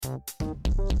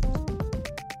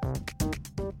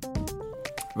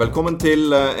Velkommen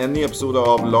til en ny episode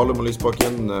av Lahlum og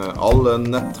Lysbakken. Alle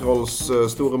nettrolls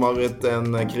store mareritt,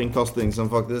 en kringkasting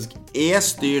som faktisk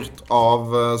styrt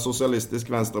av Sosialistisk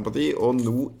Venstreparti, og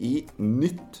nå i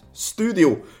nytt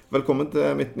studio. Velkommen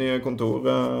til mitt nye kontor,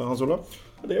 Hans Olav.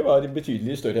 Det var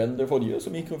betydelig større enn det forrige,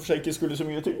 som for seg ikke skulle så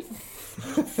mye til.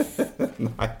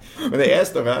 Nei, men det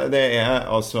større. Det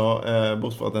altså,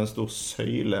 bortsett fra at det en stor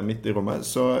søyle midt i rommet,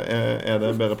 så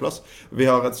det bedre plass. Vi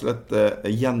har rett og slett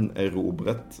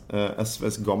gjenerobret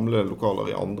SVs gamle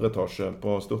lokaler i andre etasje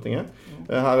på Stortinget.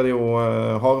 Her det jo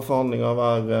harde forhandlinger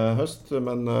hver høst,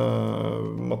 men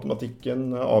matematikken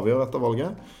avgjør etter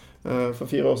valget. For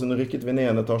 4 år siden rykket vi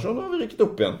ned en etasje, og nå har vi rykket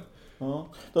opp igjen. Ja.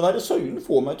 Den her søylen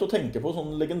får meg til å tenke på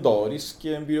sånn legendarisk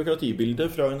byråkratibilde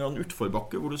fra en eller annen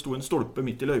utforbakke hvor det sto en stolpe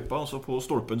midt i løypa, og så på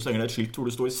stolpen så henger det et skilt hvor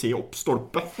det står «Se opp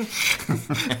stolpe».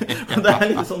 Det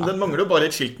litt sånn, den mangler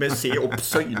bare et skilt med «Se opp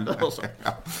søyle», altså.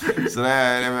 Ja. Så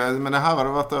men det her har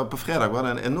det vært, på fredag var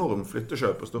det en enorm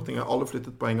flyttekjøp på Stortinget, alle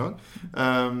flyttet på en gang.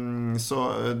 Så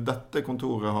dette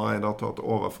kontoret har jeg da tatt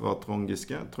over fra Trond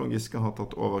Giske. Trond Giske har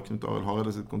tatt over Knut Arild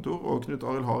Hareide sitt kontor, og Knut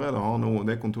Arild Hareide har nå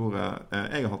det kontoret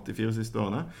jeg har hatt i 4 siste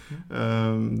årene.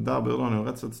 Der burde han jo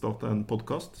rett og slett starte en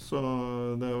podcast, så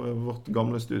det vårt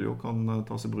gamle studio kan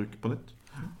tas i bruk på nytt.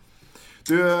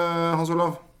 Du, Hans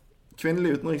Olav,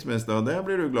 kvinnelig utenriksminister, det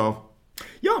blir du glad av?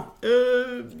 Ja,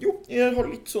 jo, jeg har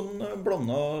litt sånn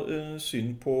blandet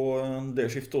syn på det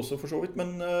skiftet også for så vidt,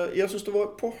 men jeg synes det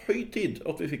var på høy tid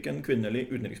at vi fikk en kvinnelig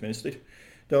utenriksminister.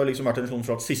 Det har liksom vært en sånn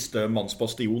slags siste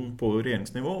mannsbastion på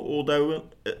regjeringsnivå, og det jo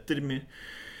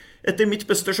etter mitt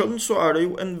beste skjønn så det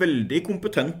jo en veldig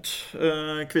kompetent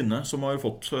kvinne som har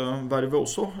fått vervet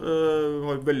også.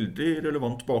 Har veldig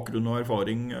relevant bakgrunn og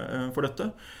erfaring for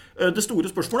dette. Det store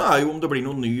spørsmålet jo om det blir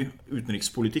noen ny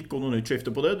utenrikspolitikk og noen nytt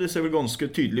skifte på det. Det ser vel ganske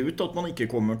tydelig ut at man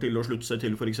ikke kommer til å slutte seg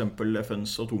til for eksempel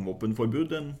FNs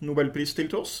atomvåpenforbud, en Nobelpris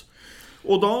til tross.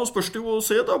 Og da spørs det jo å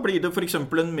se, da blir det for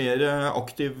eksempel en mer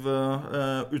aktiv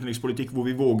utenrikspolitikk hvor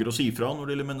vi våger å si fra når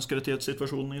det gjelder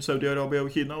menneskerettighetssituasjonen i Saudi-Arabia og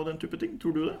Kina og den type ting.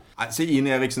 Tror du det? Så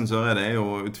Ine Eriksen Søreide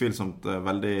jo utvilsomt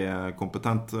veldig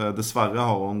kompetent. Dessverre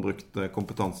har hun brukt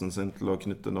kompetansen sin til å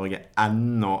knytte Norge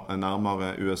enda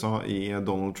nærmere USA i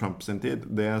Donald Trump sin tid.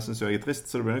 Det synes jeg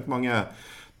trist, så det blir nok mange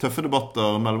tøffe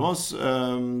debatter mellom oss.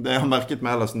 Det jeg har merket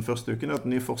med ellers den første uken at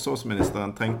den nye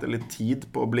forsvarsministeren trengte litt tid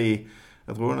på å bli,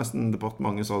 jeg tror nesten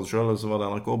departementet sa det selv, eller så var det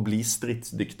NRK, bli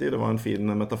stridsdyktig. Det var en fin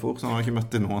metafor, så han har ikke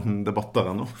møtt i noen debatter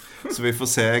ennå. Så vi får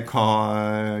se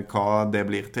hva det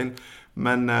blir til.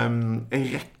 Men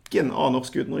rekken av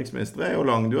norske utenriksministre jo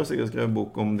lang. Du har sikkert skrevet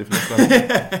bok om de fleste.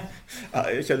 Ja,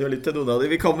 jeg kjenner jo litt til noen av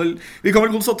dem. Vi kan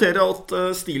vel konstatere at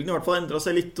stilen i hvert fall endret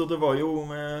seg litt, og det var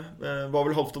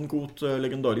vel Halvdan Koht,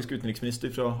 legendarisk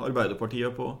utenriksminister fra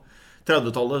Arbeiderpartiet på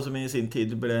 30-tallet, som i sin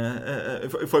tid ble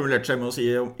formulert seg med å si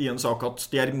i en sak at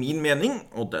det min mening,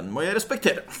 og den må jeg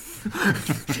respektere.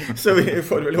 Så vi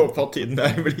får vel håpe at tiden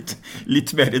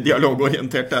litt mer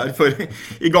dialogorientert der, for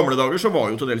i gamle dager så var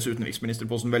jo til dels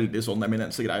utenriksministerposten veldig sånn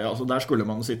eminensegreie, altså der skulle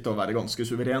man sitte og være ganske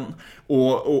suveren,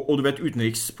 og du vet,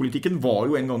 utenrikspolitikken var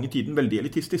jo en gang i tiden veldig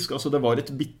elitistisk, altså det var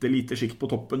et bittelite skikt på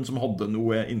toppen som hadde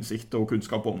noe innsikt og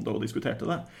kunnskap om det og diskuterte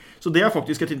det. Så det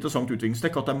faktisk et interessant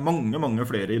utviklingstrekk at det mange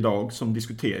flere i dag som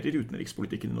diskuterer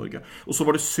utenrikspolitikken i Norge. Og så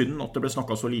var det synd at det ble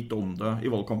snakket så lite om det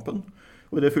i valgkampen.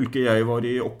 Og i det fylket jeg var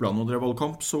i Oppland og drev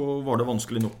valgkamp, så var det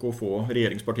vanskelig nok å få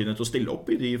regjeringspartiene til å stille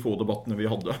opp i de få debattene vi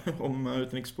hadde om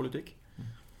utenrikspolitikk.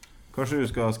 Kanskje du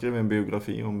skal skrive en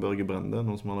biografi om Børge Brende,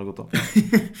 noe som han har gått av?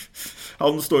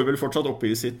 Han står vel fortsatt oppe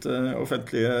i sitt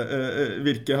offentlige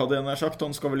virke, hadde jeg nær sagt.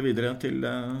 Han skal vel videre til...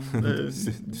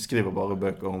 Du skriver bare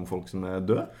bøker om folk som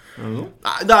døde?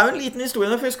 Nei, det jo en liten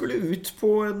historie, for jeg skulle ut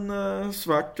på en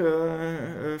svært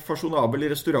fasjonabel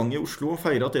restaurant i Oslo og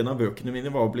feire at en av bøkene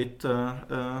mine var blitt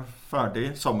ferdig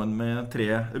sammen med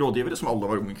 3 rådgivere, som alle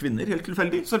var unge kvinner, helt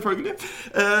tilfeldig, selvfølgelig.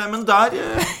 Men der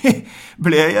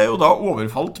ble jeg jo da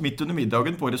overfalt midt under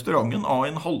middagen på restauranten av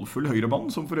en halvfull høyremann,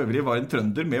 som for øvrig var en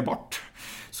trønder med bart,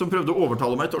 som prøvde å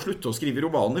overtale meg til å slutte å skrive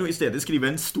romaner, og i stedet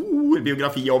skrive en stor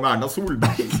biografi om Erna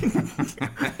Solberg.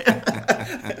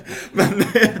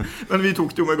 Men vi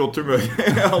tok det jo med godt humør,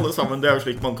 alle sammen. Det jo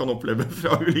slik man kan oppleve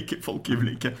fra ulike folk i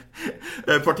ulike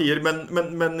partier.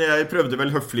 Men jeg prøvde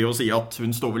vel høflig å si at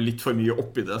hun står vel litt for mye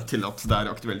opp i det til at det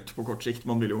aktuelt på kort sikt.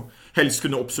 Man vil jo helst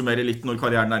kunne oppsummere litt når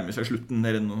karrieren nærmer seg slutten,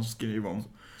 mer enn å skrive om.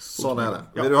 Sånn det.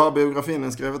 Ja. Vil du ha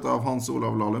biografien skrevet av Hans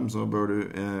Olav Lahlum, så bør du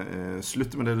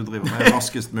slutte med det du driver med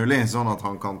raskest mulig, sånn at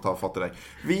han kan ta fatt i deg.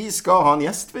 Vi skal ha en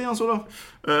gjest, Hans Olav.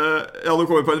 Ja, du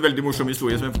kommer på en veldig morsom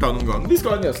historie som jeg fortalte noen gang. Vi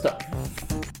skal ha en gjest, ja.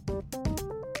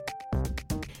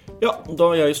 Ja, da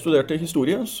jeg studerte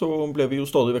historie, så ble vi jo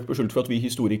stadig vekk beskyldt for at vi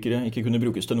historikere ikke kunne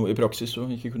brukes til noe i praksis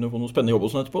og ikke kunne få noe spennende jobb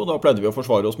og sånn etterpå. Da pleide vi å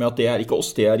forsvare oss med at det er ikke oss,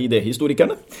 det er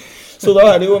idéhistorikerne. Så da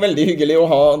er det jo veldig hyggelig å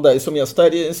ha deg som gjest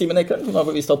her, Simen Ekern, som har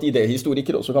bevist at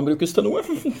idéhistorikere også kan brukes til noe.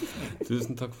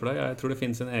 Tusen takk for det. Jeg tror det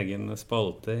finnes en egen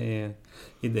spalte i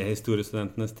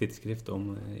idéhistoriestudentenes tidsskrift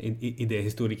om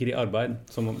idéhistorikere i arbeid,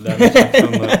 som om det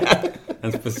er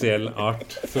en spesiell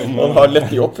art som Man har lett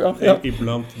jobb, ja.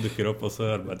 Iblant dukker opp også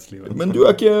i arbeidslivet. Men du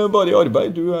er ikke bare i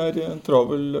arbeid, du er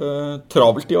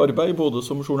travelt i arbeid, både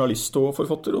som journalist og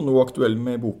forfatter, og nå aktuell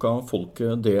med boka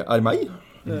 «Folket, det er meg».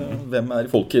 Hvem er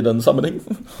folket i denne sammenhengen?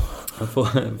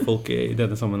 Folket i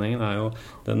denne sammenhengen er jo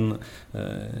den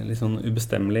litt sånn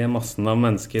ubestemmelige massen av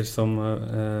mennesker som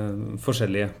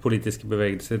forskjellige politiske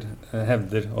bevegelser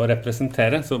hevder å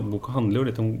representere. Så boka handler jo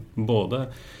litt om både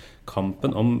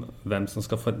kampen om hvem som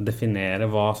skal definere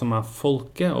hva som er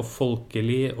folket og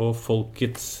folkelig og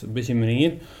folkets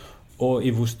bekymringer, og i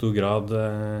hvor stor grad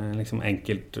liksom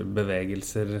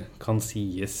enkeltbevegelser kan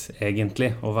sies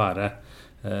egentlig å være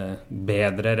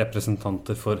bedre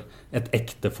representanter for et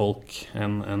ekte folk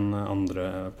enn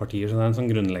andre partier. Så det er en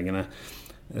sånn grunnleggende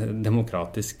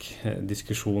demokratisk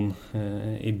diskusjon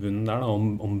i bunnen der da,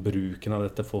 om bruken av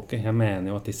dette folket. Jeg mener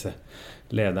jo at disse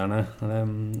lederne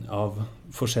av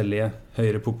forskjellige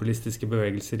høyrepopulistiske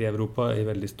bevegelser i Europa i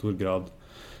veldig stor grad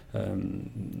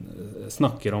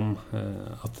snakker om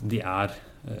at de er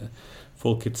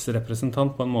folkets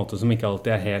representant på en måte som ikke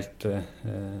alltid er helt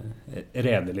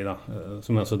redelig da,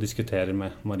 som jeg også diskuterer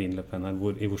med Marine Le Pen her,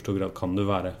 i hvor stor grad kan du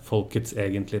være folkets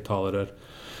egentlige talerør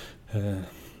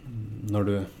når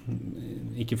du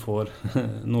ikke får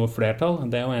noe flertall.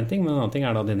 Det er jo en ting, men en annen ting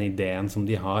er da denne ideen som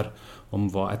de har om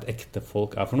hva et ekte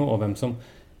folk er for noe, og hvem som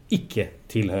ikke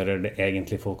tilhører det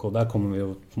egentlige folket, og der kommer vi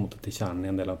jo på en måte til kjernen i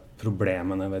en del av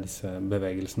problemene ved disse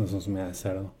bevegelsene, sånn som jeg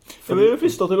ser det da. Jeg blir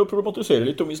fristet til å problematisere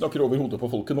litt om vi snakker over hodet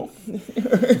på folket nå.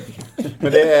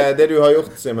 Men det du har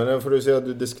gjort, Simen, det er for du sier at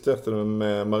du diskuterte det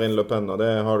med Marine Le Pen, og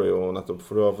det har du jo nettopp,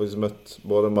 for du har faktisk møtt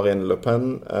både Marine Le Pen,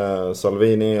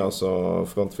 Salvini, altså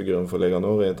frontfiguren for Lega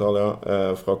Nord i Italia,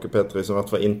 Frauke Petry, som i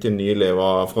hvert fall inntil nylig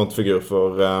var frontfigur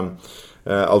for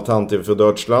Alternativ for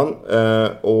Deutschland,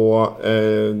 og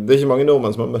det er ikke mange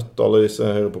nordmenn som har møtt alle disse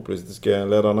høyrepopulistiske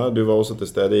lederne. Du var også til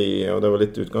stede i, og det var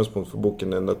litt utgangspunkt for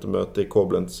boken din, dette møtet i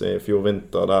Koblenz i fjor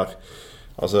vinter, der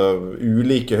altså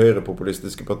ulike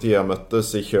høyrepopulistiske partier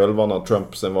møttes i kjølvannet av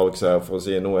Trumps valgseier for å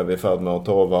si nå er vi i ferd med å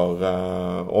ta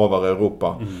over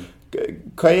Europa.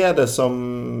 Hva er det som,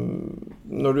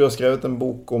 når du har skrevet en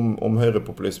bok om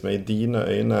høyrepopulisme, i dine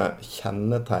øyne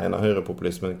kjennetegner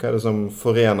høyrepopulismen? Hva er det som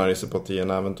forener disse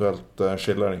partiene, eventuelt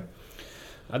skiller de?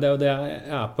 Ja, det er jo det jeg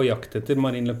er på jakt etter.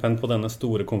 Marine Le Pen på denne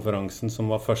store konferansen som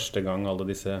var første gang alle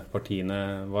disse partiene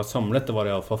var samlet. Det var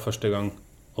i alle fall første gang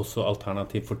også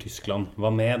Alternativ for Tyskland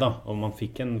var med da, og man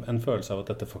fikk en følelse av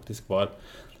at dette faktisk var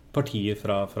partier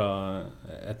fra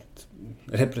et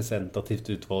representativt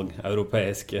utvalg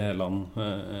europeiske land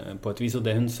på et vis. Og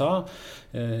det hun sa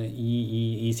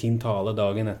i sin tale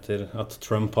dagen etter at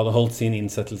Trump hadde holdt sin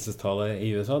innsettelsestale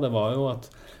i USA, det var jo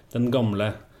at den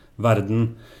gamle verden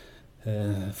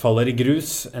faller i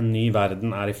grus, en ny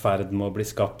verden er i ferd med å bli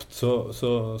skapt.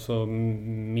 Så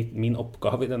min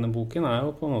oppgave i denne boken er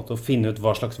jo på en måte å finne ut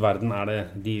hva slags verden er det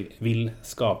de vil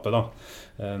skape da.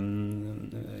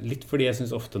 Litt fordi jeg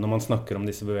synes ofte når man snakker om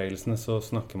disse bevegelsene, så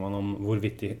snakker man om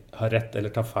hvorvidt de har rett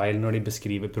eller tar feil når de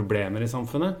beskriver problemer i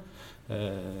samfunnet.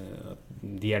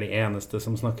 De er de eneste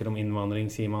som snakker om innvandring,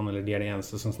 sier man, eller de er de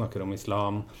eneste som snakker om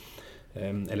islam,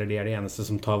 eller de er de eneste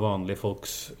som tar vanlige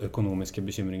folks økonomiske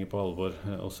bekymringer på alvor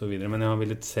og så videre. Men jeg har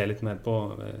villet se litt mer på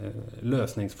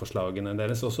løsningsforslagene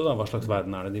deres også da, hva slags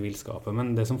verden er det de vil skape.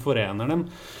 Men det som forener dem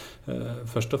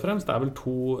først og fremst er vel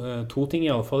to ting,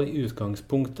 i alle fall i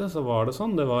utgangspunktet så var det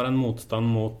sånn. Det var en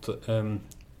motstand mot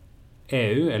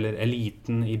EU, eller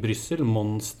eliten i Bryssel,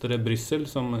 monsteret Bryssel,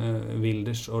 som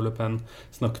Wilders og Le Pen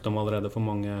snakket om allerede for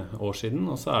mange år siden.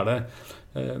 Og så er det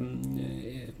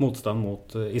motstand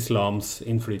mot islams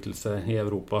innflytelse i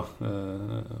Europa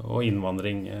og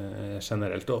innvandring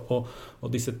generelt.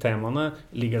 Og disse temaene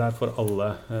ligger der for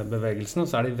alle bevegelsene,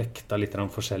 og så er de vekta litt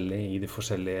forskjellig i de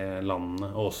forskjellige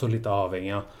landene, og også litt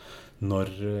avhengig av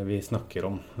når vi snakker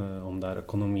om det er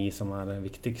økonomi som er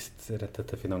viktigst. Rett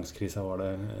etter finanskrisa var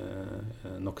det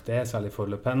nok det, særlig for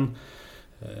Le Pen.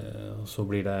 Og så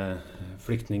blir det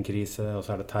flyktningkrise, og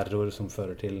så er det terror som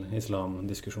fører til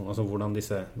islamdiskusjon. Altså hvordan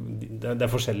det er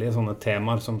forskjellige sånne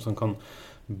temaer som kan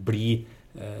bli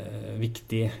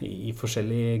viktige i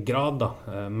forskjellig grad da.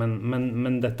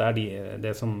 Men dette er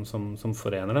det som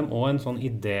forener dem, og en sånn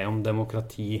idé om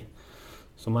demokrati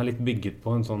som litt bygget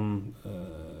på en sånn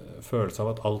følelse av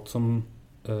at alle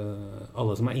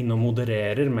som inne og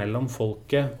modererer mellom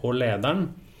folket og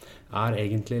lederen,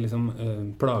 egentlig liksom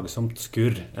plagsomt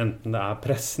skurr. Enten det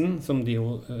pressen, som de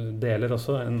jo deler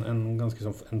også, en ganske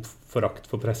sånn en forakt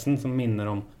for pressen, som minner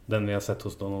om den vi har sett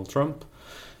hos Donald Trump.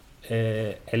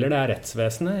 Eller det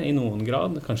rettsvesenet i noen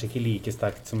grad, kanskje ikke like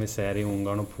sterkt som vi ser i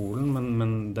Ungarn og Polen,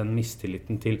 men den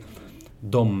mistilliten til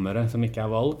dommere som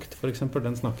ikke valgt, for eksempel,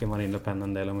 den snakker Marine Le Pen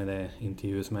en del om i det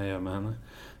intervjuet som jeg gjør med henne.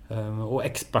 Og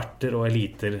eksperter og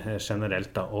eliter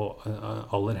generelt, da, og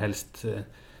aller helst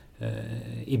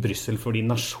i Bryssel, fordi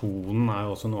nasjonen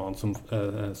jo også noe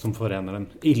annet som forener dem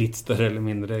i litt større eller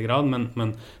mindre grad,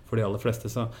 men for de aller fleste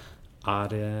så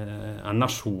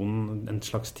nasjonen en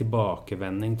slags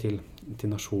tilbakevending til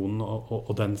nasjonen og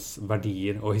dens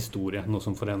verdier og historie, noe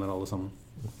som forener alle sammen.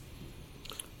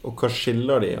 Og hva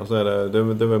skiller de? Altså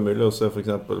det var mulig å se for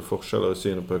eksempel forskjeller i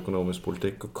synet på økonomisk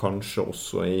politikk, og kanskje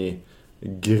også i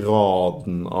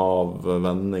graden av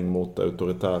vending mot det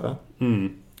autoritære.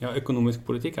 Ja, økonomisk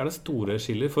politikk det store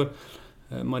skiller, for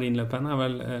Marine Le Pen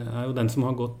jo den som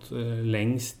har gått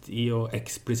lengst i å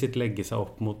eksplisitt legge seg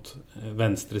opp mot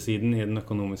venstresiden i den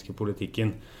økonomiske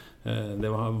politikken. Det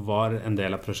var en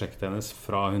del av prosjektet hennes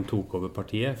fra hun tok over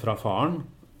partiet, fra faren,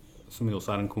 som jo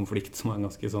også en konflikt som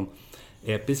ganske sånn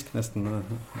episk, nesten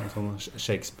sånn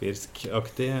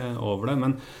Shakespeare-aktig over det,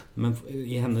 men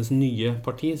i hennes nye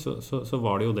parti så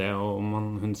var det jo det, og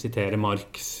hun siterer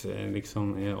Marx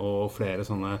liksom, og flere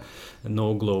sånne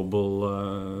no-global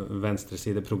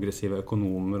venstreside progressive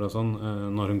økonomer og sånn,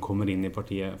 når hun kommer inn i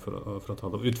partiet for å ta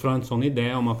det ut fra en sånn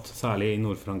idé om at særlig i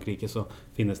Nord-Frankrike så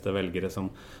finnes det velgere som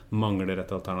mangler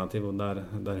et alternativ, og der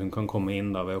hun kan komme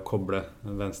inn da, ved å koble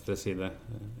venstreside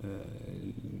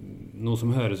noe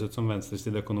som høres ut som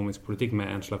venstreside økonomisk politikk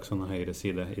med en slags sånn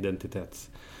høyreside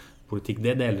identitetspolitikk.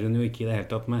 Det deler hun jo ikke i det hele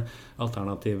tatt med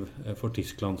Alternativ for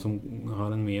Tyskland, som har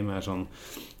en mye mer sånn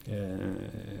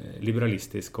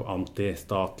liberalistisk og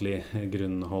antistatlig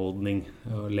grunnholdning.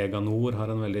 Og Lega Nord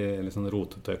har en veldig sånn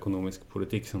rotete økonomisk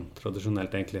politikk som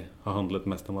tradisjonelt egentlig har handlet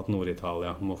mest om at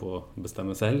Nord-Italia må få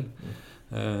bestemme selv.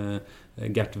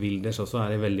 Gert Wilders også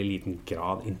i veldig liten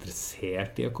grad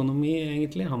interessert i økonomi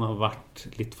egentlig. Han har vært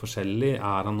litt forskjellig.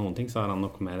 Han noen ting, så han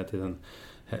nok mer til den,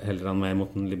 heller han mer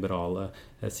mot den liberale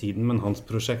siden, men hans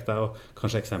prosjekt jo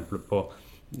kanskje eksempler på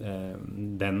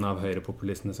den av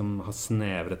høyrepopulistene som har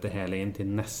snevret det hele inn til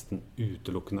nesten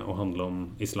utelukkende å handle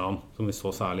om islam, som vi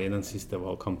så særlig i den siste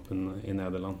valgkampen i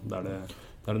Nederland, der det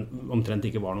omtrent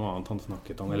ikke var noe annet han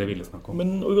snakket om, eller ville snakke om.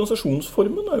 Men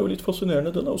organisasjonsformen jo litt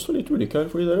fascinerende. Den også litt ulik her,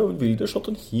 fordi der har Wilders hatt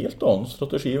en helt annen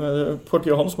strategi.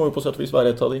 Partiet hans må jo på sett og vis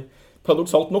være et av de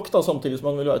paradoksalt nok, da, samtidig som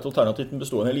han vil være et alternativ til den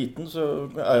bestående eliten, så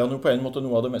han jo på en måte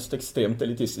noe av det mest ekstremt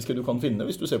elitistiske du kan finne,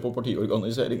 hvis du ser på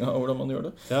partiorganiseringen og hvordan man gjør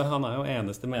det. Ja, han jo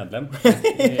eneste medlem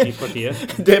i partiet.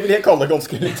 Det vil jeg kalle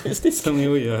ganske elitistisk. Som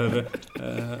jo gjør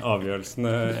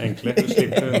avgjørelsene enkle. Du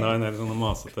slipper unna en del sånne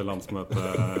masete landsmøte.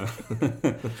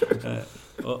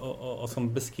 Og som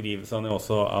beskrives han jo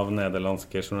også av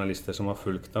nederlandske journalister som har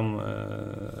fulgt dem,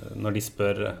 når de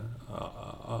spør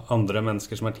andre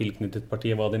mennesker som tilknyttet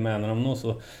partiet hva de mener om noe,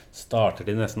 så starter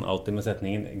de nesten alltid med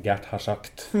setningen «Gert har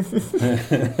sagt».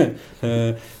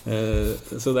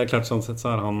 Så det klart, sånn sett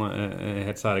så han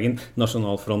helt særegen.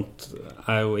 Nasjonalfront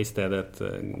jo i stedet et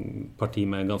parti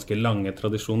med ganske lange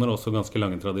tradisjoner, også ganske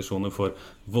lange tradisjoner for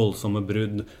voldsomme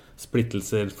brudd,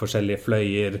 splittelser, forskjellige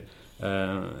fløyer,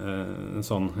 en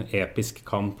sånn episk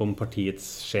kamp om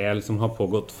partiets sjel som har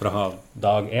pågått fra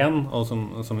dag 1, og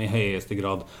som i høyeste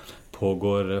grad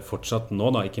pågår fortsatt nå,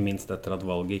 da, ikke minst etter at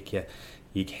valget ikke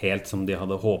gikk helt som de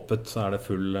hadde håpet, så det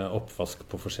full oppvask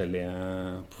på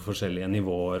forskjellige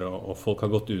nivåer, og folk har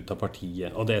gått ut av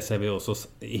partiet, og det ser vi også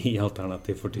i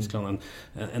Alternativ for Tyskland,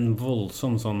 en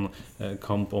voldsom sånn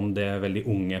kamp om det veldig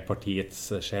unge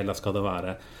partiets sjel. Da skal det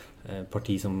være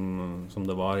parti som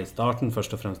det var i starten,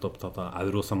 først og fremst opptatt av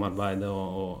eurosamarbeidet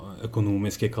og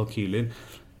økonomiske kalkyler,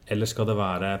 eller skal det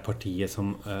være partiet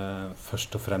som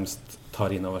først og fremst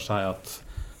tar inn over seg at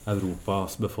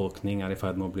Europas befolkning i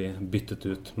ferd med å bli byttet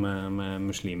ut med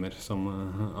muslimer som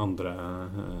andre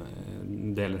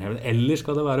deler her? Eller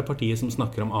skal det være partiet som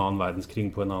snakker om annen verdenskrig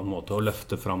på en annen måte og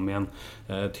løfter fram igjen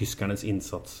tyskernes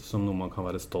innsats som noe man kan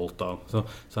være stolt av?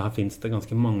 Så her finnes det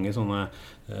ganske mange sånne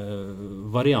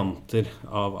varianter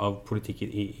av politikker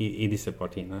i disse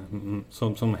partiene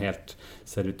som helt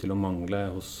ser ut til å mangle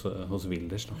hos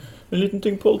Wilders. Da. En liten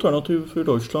ting på Alternativ for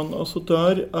Deutschland, altså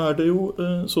der det jo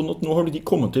sånn at nå har de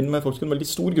kommet kommet inn med faktisk en veldig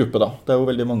stor gruppe da. Det jo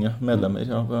veldig mange medlemmer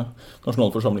av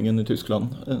nasjonalforsamlingen i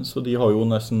Tyskland. Så de har jo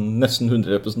nesten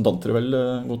 100 representanter vel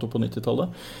gått opp på 90-tallet.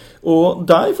 Og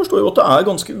der forstår jeg at det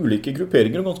ganske ulike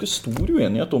grupperinger og ganske stor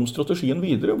uenighet om strategien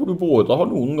videre, hvor du både har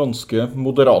noen ganske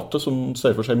moderate som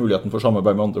ser for seg muligheten for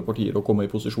samarbeid med andre partier og komme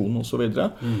i posisjon og så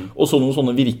videre. Og så noen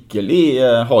sånne virkelig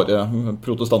harde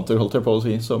protestanter, holdt jeg på å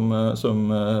si, som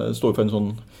står for en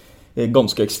sånn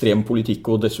ganske ekstrem politikk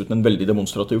og dessuten en veldig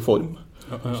demonstrativ form.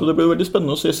 Så det blir veldig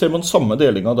spennende å se. Ser man samme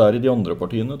delinga der i de andre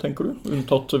partiene, tenker du?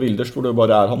 Unntatt Wilders, hvor det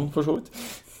bare han, for så vidt.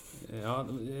 Ja,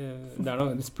 det da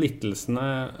splittelsene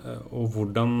og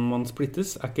hvordan man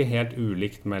splittes ikke helt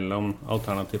ulikt mellom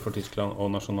Alternativ for Tyskland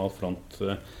og Nasjonal Front,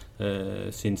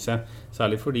 synes jeg.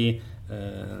 Særlig fordi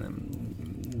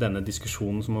denne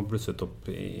diskusjonen som har blusset opp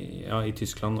i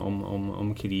Tyskland om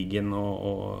krigen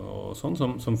og sånn,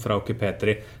 som Frauke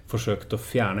Petry forsøkte å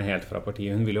fjerne helt fra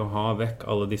partiet. Hun ville jo ha vekk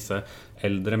alle disse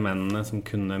eldre mennene som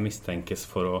kunne mistenkes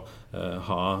for å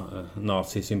ha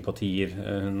nazisympatier.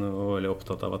 Hun var veldig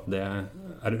opptatt av at det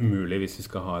umulig hvis vi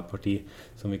skal ha et parti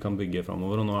som vi kan bygge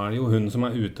fremover. Og nå det jo hun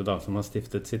som ute da, som har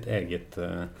stiftet sitt eget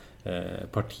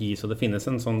parti, så det finnes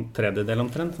en sånn tredjedel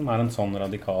omtrent som en sånn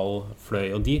radikal fløy,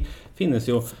 og de finnes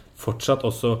jo fortsatt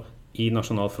også i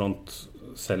Nasjonal Front,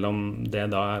 selv om det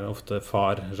da ofte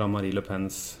far Jean-Marie Le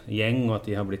Pens gjeng, og at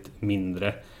de har blitt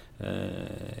mindre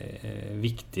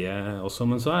viktige også,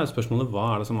 men så spørsmålet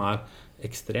hva det som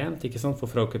ekstremt, ikke sant? For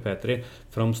Frauke Petry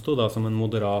framstod da som en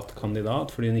moderat kandidat,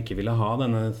 fordi hun ikke ville ha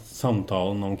denne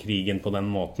samtalen om krigen på den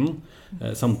måten.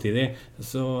 Samtidig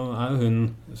så jo hun,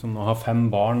 som nå har 5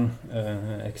 barn,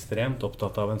 ekstremt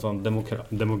opptatt av en sånn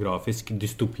demografisk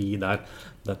dystopi der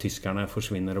tyskerne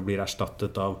forsvinner og blir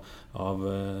erstattet av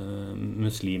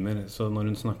muslimer. Så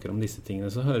når hun snakker om disse tingene,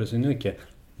 så høres hun jo ikke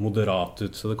moderat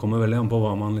ut, så det kommer veldig an på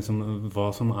hva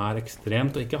som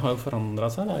ekstremt, og ikke har jo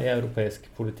forandret seg da, i europeisk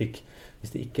politikk.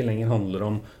 Hvis det ikke lenger handler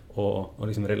om å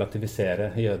liksom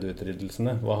relativisere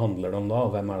jødeutryddelsene, hva handler det om da,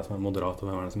 og hvem det som moderat, og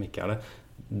hvem det som ikke det?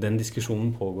 Den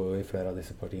diskusjonen pågår i flere av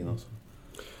disse partiene også.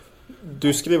 Du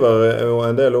skriver jo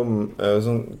en del om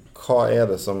sånn, hva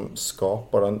det som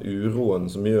skaper den uroen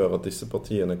som gjør at disse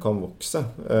partiene kan vokse.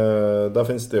 Der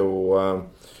finnes det jo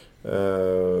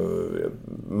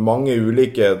mange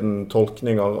ulike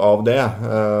tolkninger av det,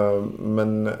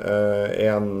 men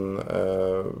en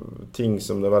ting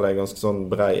som det vel ganske sånn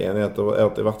brei enighet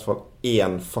at i hvert fall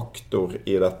en faktor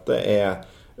i dette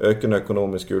økende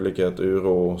økonomisk ulikhet,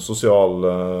 uro, sosial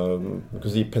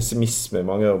pessimisme i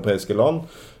mange europeiske land,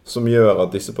 som gjør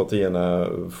at disse partiene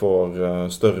får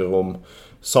større rom.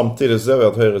 Samtidig ser vi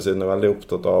at høyresiden veldig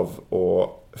opptatt av å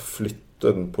flytte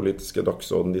den politiske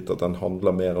dagsordenen dit at den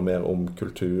handler mer og mer om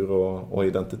kultur og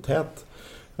identitet.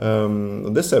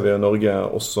 Det ser vi i Norge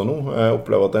også nå. Jeg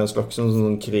opplever at det en slags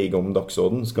sånn krig om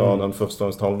dagsordenen. Skal den først og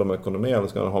fremst handle om økonomi, eller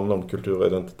skal den handle om kultur og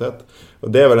identitet? Og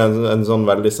det vel en sånn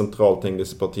veldig sentral ting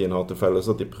disse partiene har til felles,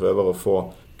 at de prøver å få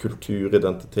kultur,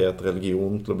 identitet,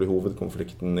 religion til å bli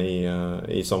hovedkonflikten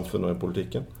i samfunnet og i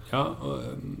politikken. Ja,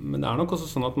 men det nok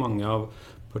også sånn at mange av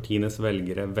partienes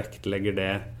velgere vektlegger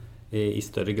det i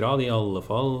større grad, i alle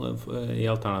fall i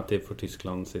Alternativ for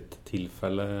Tyskland sitt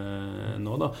tilfelle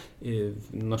nå da.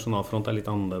 Nasjonalfront litt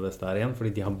annerledes der igjen,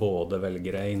 fordi de har både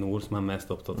velgere i nord som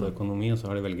mest opptatt av økonomi, og så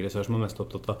har de velgere i sør som mest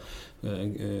opptatt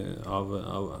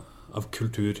av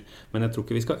kultur. Men jeg tror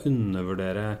ikke vi skal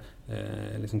undervurdere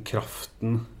liksom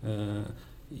kraften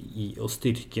og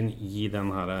styrken i den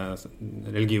her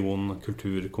religion,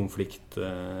 kultur,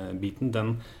 konflikt-biten.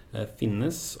 Den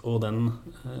finnes, og den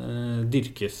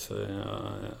dyrkes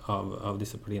av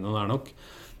disse partiene. Og det nok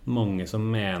mange som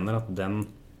mener at den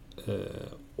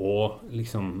og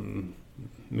liksom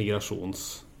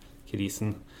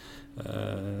migrasjonskrisen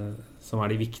som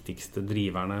de viktigste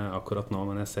driverne akkurat nå,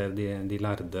 men jeg ser de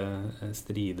lærde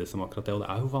strides om akkurat det, og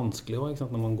det jo vanskelig også, ikke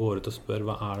sant? Når man går ut og spør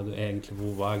hva det du egentlig,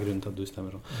 hva grunnen til at du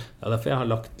stemmer sånn. Derfor jeg har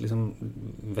lagt liksom,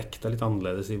 vekta litt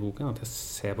annerledes i boken, at jeg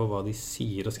ser på hva de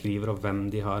sier og skriver, og hvem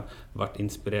de har vært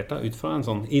inspirert av, ut fra en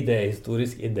sånn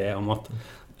historisk idé om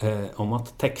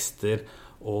at tekster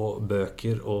og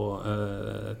bøker og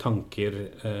tanker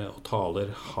og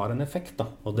taler har en effekt da.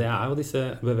 Og det jo disse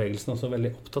bevegelsene også veldig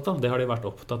opptatt av. Det har de vært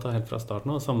opptatt av helt fra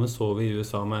starten av. Samme så vi i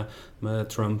USA med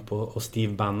Trump og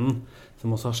Steve Bannon,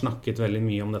 som også har snakket veldig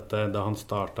mye om dette da han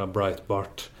startet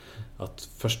Breitbart. At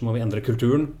først må vi endre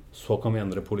kulturen, så kan vi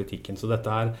endre politikken. Så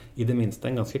dette i det minste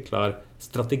en ganske klar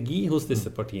strategi hos disse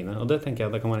partiene. Og det tenker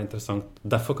jeg det kan være interessant.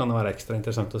 Derfor kan det være ekstra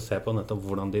interessant å se på nettopp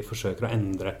hvordan de forsøker å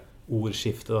endre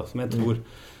ordskiftet da, som jeg tror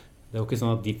det jo ikke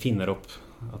sånn at de finner opp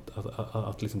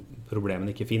at liksom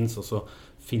problemene ikke finnes, og så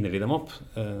finner de dem opp.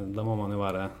 Da må man jo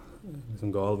være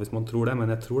liksom gal hvis man tror det, men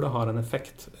jeg tror det har en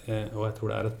effekt, og jeg tror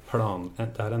det et plan,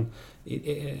 det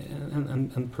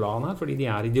en plan her, fordi de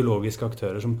ideologiske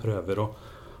aktører som prøver å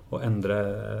endre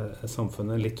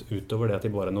samfunnet litt utover det at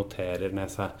de bare noterer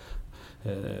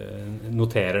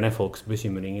ned folks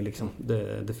bekymringer, liksom.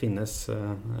 Det finnes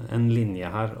en linje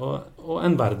her, og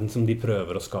en verden som de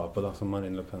prøver å skape, da, som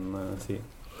Marine Le Pen sier.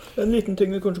 En liten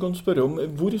ting vi kanskje kan spørre om,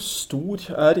 hvor stor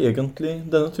egentlig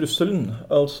denne trusselen?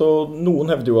 Altså,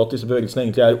 noen hevder jo at disse bevegelsene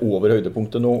egentlig over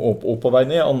høydepunktet nå og på vei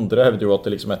ned. Andre hevder jo at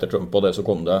det liksom etter Trump og det så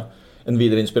kom det en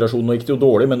videre inspirasjon. Nå gikk det jo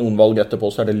dårlig, men noen valg etterpå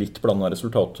så det litt blandet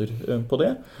resultater på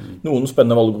det. Noen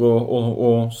spennende valg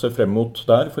å se frem mot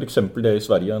der, for eksempel det i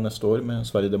Sverige neste år med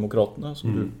Sverigedemokratene,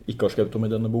 som du ikke har skrevet om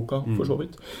i denne boka, for så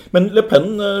vidt. Men Le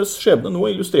Pens skjebne nå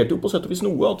illustrerte jo på sett og vis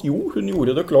noe at jo, hun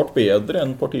gjorde det klart bedre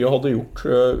enn partiet hadde gjort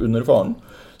under faren.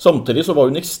 Samtidig så var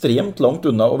hun ekstremt langt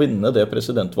unna å vinne det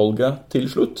presidentvalget til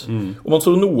slutt. Og man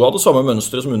så noe av det samme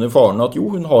mønstret som under faren, at jo,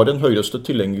 hun har en høyeste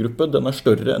tilhengergruppe, den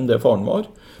større enn det faren var,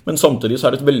 men samtidig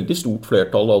så det et veldig stort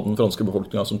flertall av den franske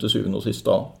befolkningen som til syvende og sist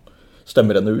da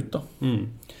stemmer henne ut. Da.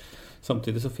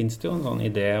 Samtidig så finnes det jo en sånn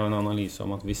idé og en analyse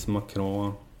om at hvis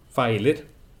Macron feiler,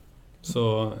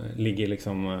 så ligger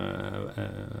liksom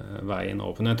veien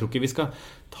åpen. Jeg tror ikke vi skal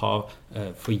ta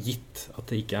for gitt at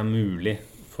det ikke mulig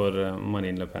for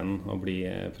Marine Le Pen å bli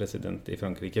president i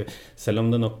Frankrike, selv om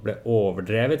det nok ble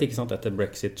overdrevet, ikke sant, etter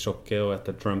Brexit-sjokket og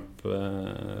etter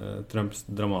Trumps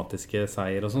dramatiske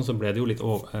seier og sånn, så ble det jo litt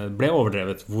ble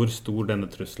overdrevet hvor stor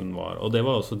denne trusselen var, og det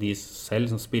var også de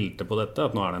selv som spilte på dette,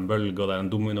 at nå det en bølge og det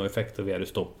en dominoeffekt og vi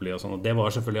ustoppelige og sånn, og det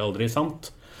var selvfølgelig aldri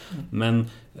sant,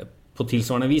 men på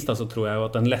tilsvarende vis da, så tror jeg jo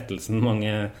at den lettelsen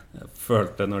mange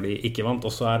følte når de ikke vant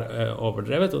også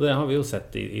overdrevet, og det har vi jo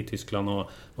sett i Tyskland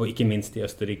og ikke minst i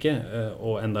Østerrike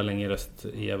og enda lenger øst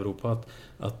i Europa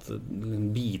at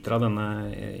biter av denne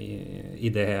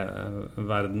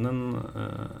idéverdenen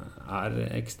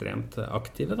ekstremt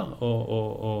aktive da,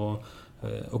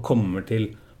 og kommer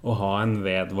til å ha en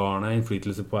vedvarende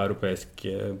innflytelse på europeisk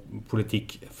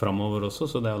politikk fremover også,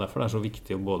 så det jo derfor det så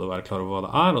viktig å både være klar over hva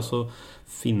det og så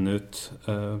finne ut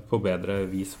på bedre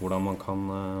vis hvordan man kan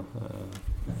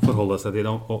forholde seg til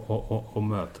det og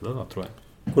møte det da, tror jeg.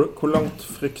 Hvor langt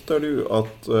frykter du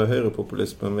at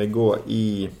høyrepopulismen vil gå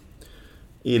i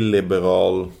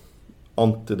illiberal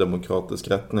antidemokratisk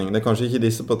retning? Det kanskje ikke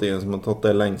disse partiene som har tatt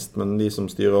det lengst, men de som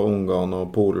styrer Ungarn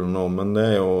og Polen nå, men det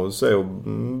så jo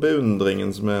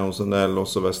beundringen som hos en del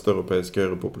også vesteuropeiske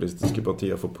høyrepopulistiske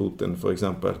partier for Putin, for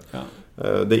eksempel. Ja.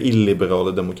 Det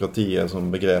illiberale demokratiet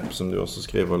som begrep som du også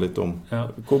skriver litt om. Ja.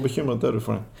 Hvor bekymret du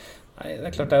for det? Nei,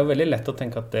 det klart det jo veldig lett å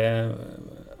tenke at det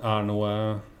noe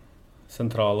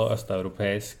sentral- og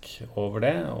østeuropeisk over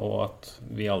det, og at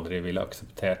vi aldri ville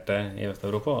akseptert det i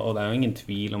Vest-Europa. Og det jo ingen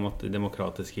tvil om at de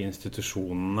demokratiske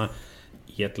institusjonene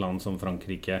i et land som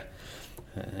Frankrike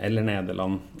eller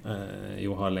Nederland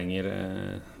jo har lengre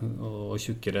og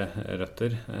tjukkere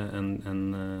røtter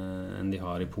enn de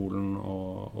har i Polen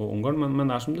og Ungarn. Men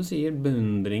det som du sier,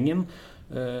 beundringen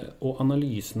og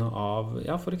analysene av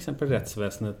for eksempel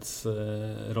rettsvesenets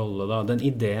rolle. Da. Den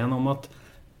ideen om at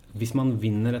hvis man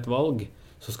vinner et valg,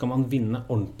 så skal man vinne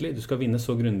ordentlig. Du skal vinne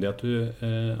så grundig at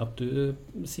du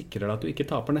sikrer deg at du ikke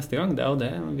taper neste gang. Det jo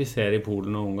det vi ser i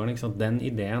Polen og Ungarn. Ikke sant? Den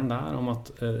ideen der om at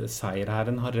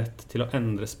seierherren har rett til å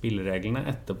endre spillereglene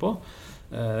etterpå,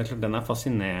 klart, den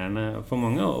fascinerende for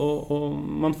mange, og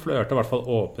man flørter i hvert fall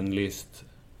åpenlyst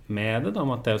med det. Da,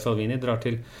 Matteo Salvini drar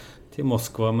til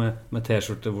Moskva med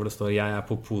t-skjorte hvor det står 'Jeg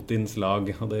på Putins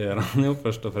lag', og det gjør han jo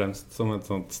først og fremst som et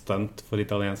sånt stunt for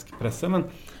italiensk presse, men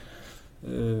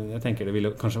jeg tenker det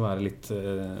ville kanskje være litt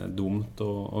dumt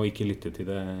å ikke lytte til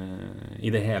det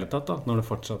i det hele tatt da, når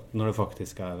det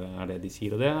faktisk det de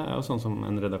sier, og det jo sånn som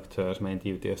en redaktør som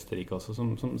intervjuet i Østerrike også,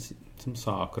 som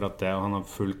sa akkurat det, og han har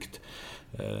fulgt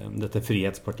dette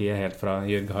Frihetspartiet helt fra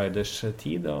Jörg Haiders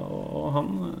tid, og han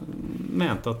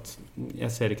mente at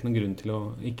jeg ser ikke noen grunn til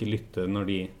å ikke lytte når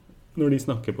de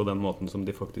snakker på den måten som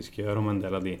de faktisk gjør om en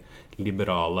del av de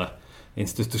liberale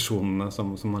institusjonene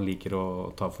som man liker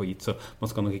å ta for gitt, så man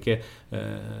skal nok ikke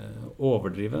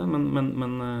overdrive det,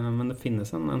 men det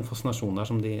finnes en fascinasjon der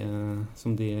som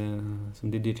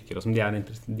de dyrker, og som de er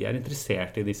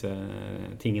interessert i disse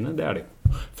tingene, det de.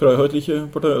 Freiheitliche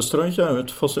Partei Østerreich jo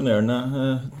et fascinerende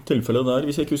tilfelle der.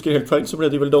 Hvis jeg ikke husker helt feil, så ble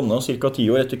de vel dannet ca.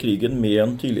 10 år etter krigen med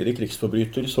en tidligere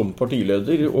krigsforbryter som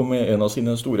partileder, og med en av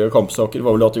sine store kampsaker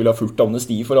var vel at de ville ha fullt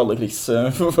amnesti for alle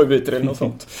krigsforbrytere eller noe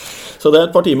sånt. Så det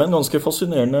et parti med en ganske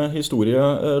fascinerende historie,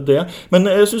 det. Men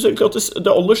jeg synes egentlig at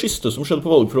det aller siste som skjedde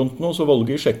på valgfronten, også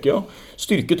valget i Tsjekkia,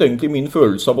 styrket egentlig min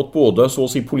følelse av at både så å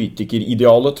si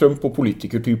politikeridealet Trump og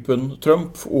politikertypen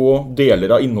Trump, og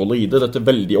deler av innholdet i det, dette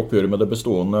veldig oppgjøret med det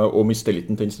bestående og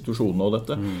mistilliten til institusjonene og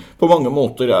dette, på mange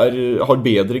måter har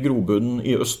bedre grobunn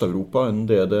i Øst-Europa enn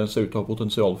det ser ut til å ha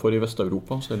potensial for i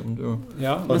Vest-Europa, selv om du...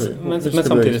 Ja, men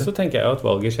samtidig så tenker jeg at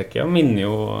valget i Tsjekkia minner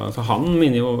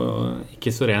jo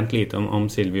ikke så rent lite om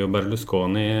Silvio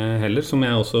Berlusconi heller, som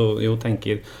jeg også jo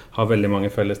tenker har veldig mange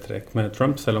fellestrekk med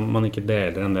Trump, selv om man ikke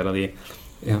deler en del av de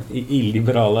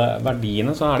illiberale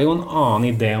verdiene, så det jo en annen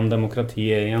idé om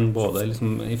demokratiet igjen, både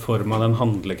liksom i form av den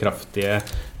handlekraftige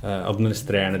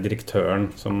administrerende direktøren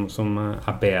som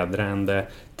bedre enn det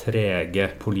trege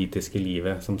politiske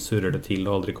livet som surrer det til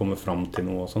og aldri kommer fram til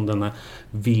noe, og sånn. Denne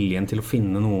viljen til å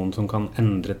finne noen som kan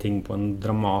endre ting på en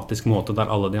dramatisk måte, der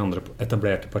alle de andre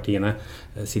etablerte partiene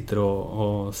sitter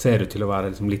og ser ut til å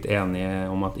være liksom litt enige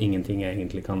om at ingenting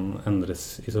egentlig kan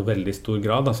endres i så veldig stor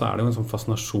grad, da, så det jo en sånn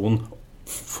fascinasjon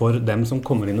for dem som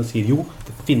kommer inn og sier jo,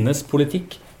 det finnes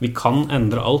politikk, vi kan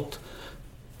endre alt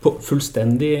på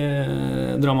fullstendig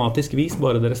dramatisk vis,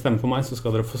 bare dere stemmer på meg så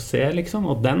skal dere få se liksom,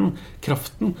 og den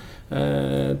kraften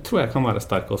tror jeg kan være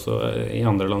sterk også i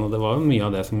andre land, og det var jo mye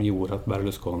av det som gjorde at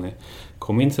Berlusconi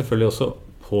kom inn, selvfølgelig også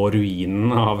på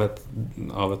ruinen av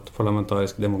et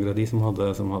parlamentarisk demokrati som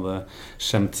hadde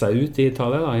skjemt seg ut i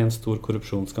Italia da, i en stor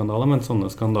korrupsjonsskandale, men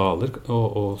sånne skandaler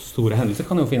og store hendelser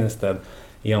kan jo finne sted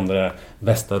i andre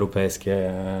vesteuropeiske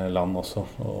land også.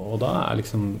 Og da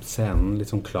liksom scenen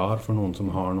liksom klar for noen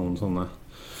som har noen sånne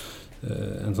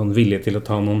en sånn vilje til å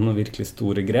ta noen virkelig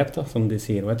store grep da, som de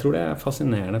sier. Og jeg tror det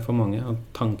fascinerende for mange,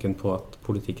 tanken på at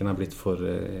politikken blitt for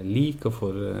lik og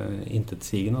for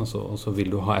intetsigende, og så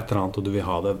vil du ha et eller annet, og du vil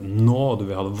ha det nå, og du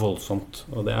vil ha det voldsomt.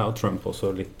 Og det jo Trump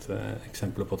også litt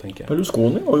eksempler på, tenker jeg.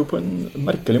 Berlusconi var jo på en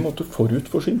merkelig måte forut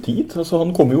for sin tid. Altså,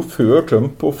 han kom jo før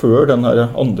Trump og før den her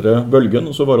andre bølgen,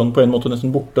 og så var han på en måte nesten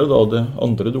borte da det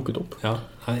andre dukket opp. Ja,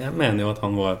 jeg mener jo at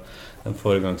han var en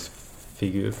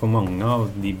foregangsfigur for mange av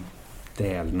de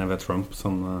delene ved Trump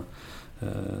som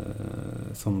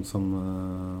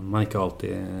man ikke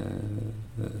alltid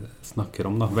snakker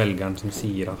om da. Velgeren som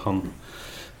sier at han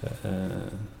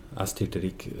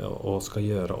styrtrik og skal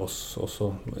gjøre oss også,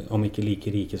 om ikke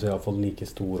like rike, så i alle fall like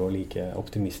store og like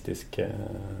optimistiske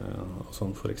og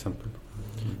sånn for eksempel.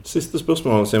 Siste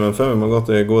spørsmål, Simen, før vi må gå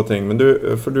til gode ting. Men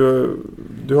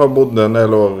du har bodd en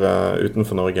del år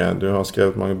utenfor Norge. Du har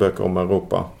skrevet mange bøker om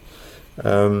Europa.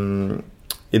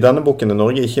 I denne boken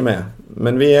Norge ikke med,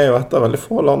 men vi jo et av veldig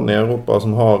få land i Europa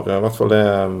som har, i hvert fall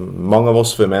det mange av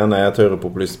oss vil mene et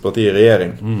høyrepopulistisk parti i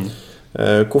regjering.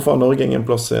 Hvorfor har Norge ingen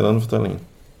plass i denne fortellingen?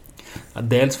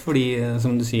 Dels fordi,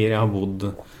 som du sier, jeg har bodd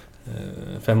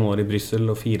 5 år i Bryssel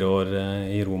og 4 år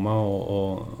i Roma,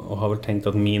 og har vel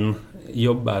tenkt at min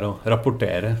jobb å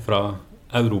rapportere fra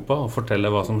Europa og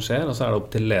fortelle hva som skjer, og så det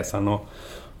opp til leseren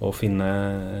å finne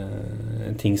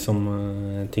ting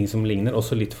som ligner,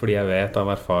 også litt fordi jeg vet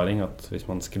av erfaring at hvis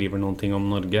man skriver noen ting om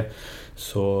Norge,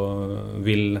 så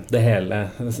vil det hele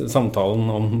samtalen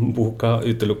om boka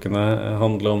utelukkende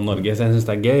handle om Norge. Så jeg synes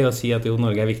det gøy å si at jo,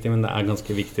 Norge viktig, men det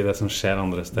ganske viktig det som skjer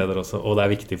andre steder også, og det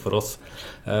viktig for oss.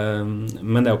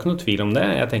 Men det jo ikke noe tvil om det.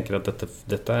 Jeg tenker at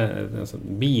dette altså,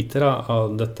 biter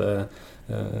av dette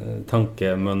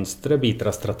tankemønstre, biter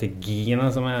av strategiene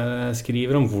som jeg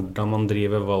skriver om, hvordan man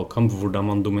driver valgkamp, hvordan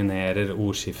man dominerer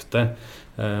ordskiftet.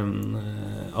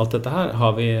 Alt dette her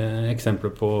har vi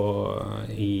eksempler på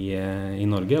i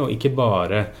Norge, og ikke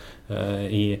bare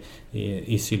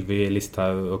i Sylvi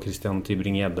Listhaug og Christian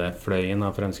Tybring-Gjedde-fløyen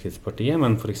av Fremskrittspartiet,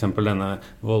 men for eksempel denne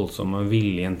voldsomme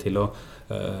viljen til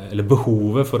eller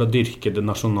behovet for å dyrke det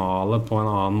nasjonale på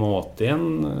en annen måte igjen,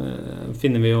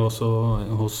 finner vi jo også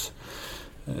hos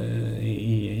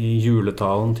i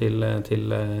juletalen til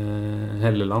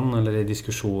Helleland, eller i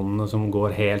diskusjonene som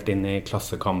går helt inn i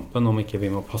klassekampen, om ikke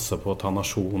vi må passe på å ta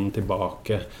nasjonen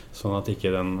tilbake, sånn at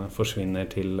ikke den forsvinner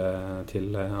til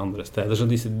andre steder. Så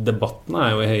disse debattene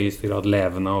jo i høyeste grad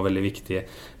levende og veldig viktige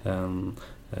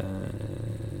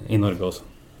i Norge også.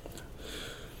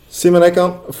 Simen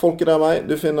Ekan, Folket er meg.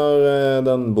 Du finner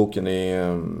den boken i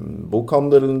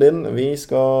bokhandelen din. Vi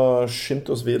skal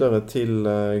skynde oss videre til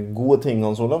gode ting,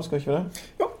 Hans Olav, skal ikke vi det?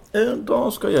 Ja, Da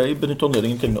skal jeg benytte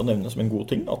anledningen til å nevne som en god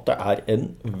ting at det en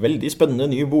veldig spennende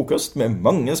ny bokhøst med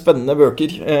mange spennende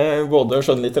bøker, både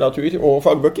skjønnlitteratur og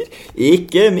fagbøker.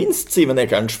 Ikke minst Simen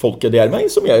Ekerns Folket, det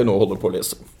meg, som jeg nå holder på å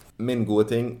lese. Min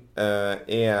gode ting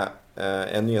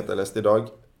en nyhet jeg leste i dag,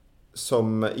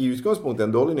 som i utgangspunktet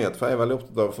en dårlig nyhet, for jeg veldig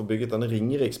opptatt av å få bygget denne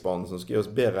Ringeriksbanen som skal gi oss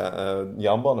bedre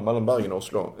jernbane mellom Bergen og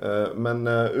Oslo. Men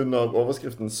under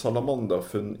overskriften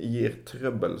Salamanderfunn gir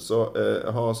trøbbel, så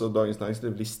har altså Dagens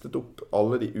Næringsliv listet opp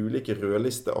alle de ulike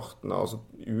rødlisteartene, altså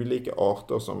ulike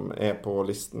arter som på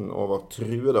listen over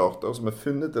truede arter, som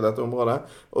funnet i dette området,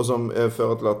 og som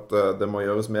fører til at det må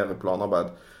gjøres mer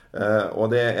planarbeid.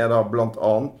 Og det da blant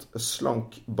annet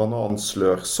slank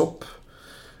bananslørsopp.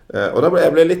 Og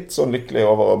jeg ble litt sånn lykkelig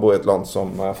over å bo i et land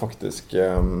som faktisk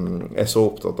så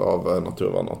opptatt av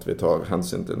naturvern at vi tar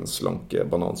hensyn til den slanke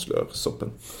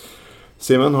bananslørsoppen.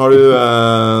 Simen, har du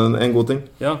en god ting?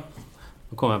 Ja,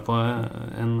 nå kom jeg på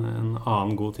en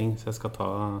annen god ting, så jeg skal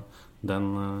ta den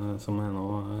som jeg nå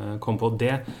kom på.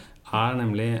 Det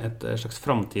nemlig et slags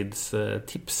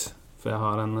fremtidstips. For jeg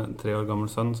har en 3 år gammel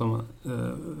sønn som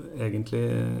egentlig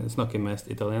snakker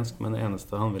mest italiensk, men det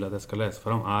eneste han vil at jeg skal lese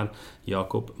for ham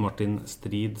Jakob Martin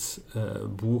Strids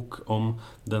bok om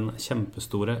den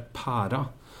kjempestore pæra,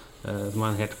 som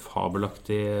en helt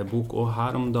fabelaktig bok. Og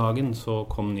her om dagen så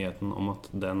kom nyheten om at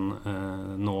den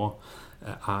nå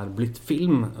blitt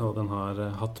film, og den har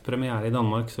hatt premiere i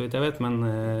Danmark, så vidt jeg vet, men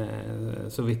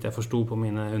så vidt jeg forstod på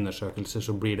mine undersøkelser,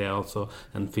 så blir det altså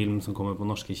en film som kommer på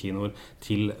norske kinoer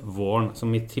til våren. Så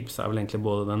mitt tips vel egentlig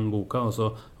både den boka, og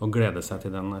så å glede seg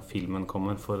til den filmen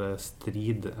kommer, for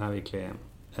Strid virkelig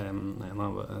en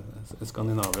av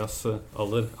Skandinavias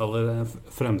aller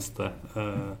fremste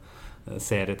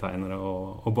serietegnere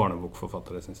og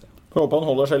barnebokforfattere, synes jeg. Jeg håper han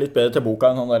holder seg litt bedre til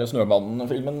boka enn han der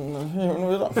Snømannen-filmen gjør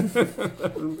noe da.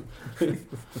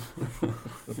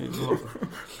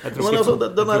 Men altså,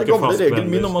 den gamle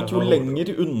regelen min om at jo lenger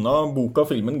unna boka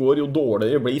filmen går, jo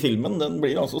dårligere blir filmen. Den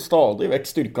blir altså stadig vekk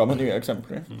styrket med nye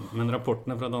eksempler. Men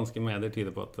rapportene fra danske medier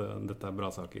tyder på at dette bra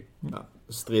saker. Ja.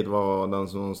 Strid var den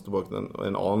som stod bak en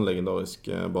annen legendarisk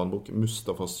barnebok,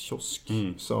 Mustafas kiosk,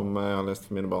 som jeg har lest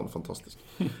for mine barn. Fantastisk.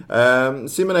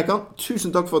 Simen Ekan,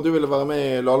 tusen takk for at du ville være med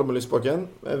i Lahle med Lysbakken.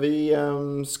 Vi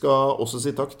skal også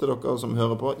si takk til dere som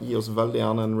hører på. Gi oss veldig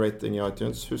gjerne en rating i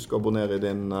iTunes. Husk å abonnere i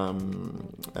din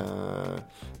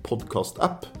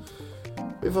podcast-app.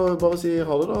 Vi får bare si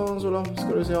ha det da, Sola.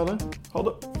 Skal du si ha det? Ha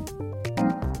det.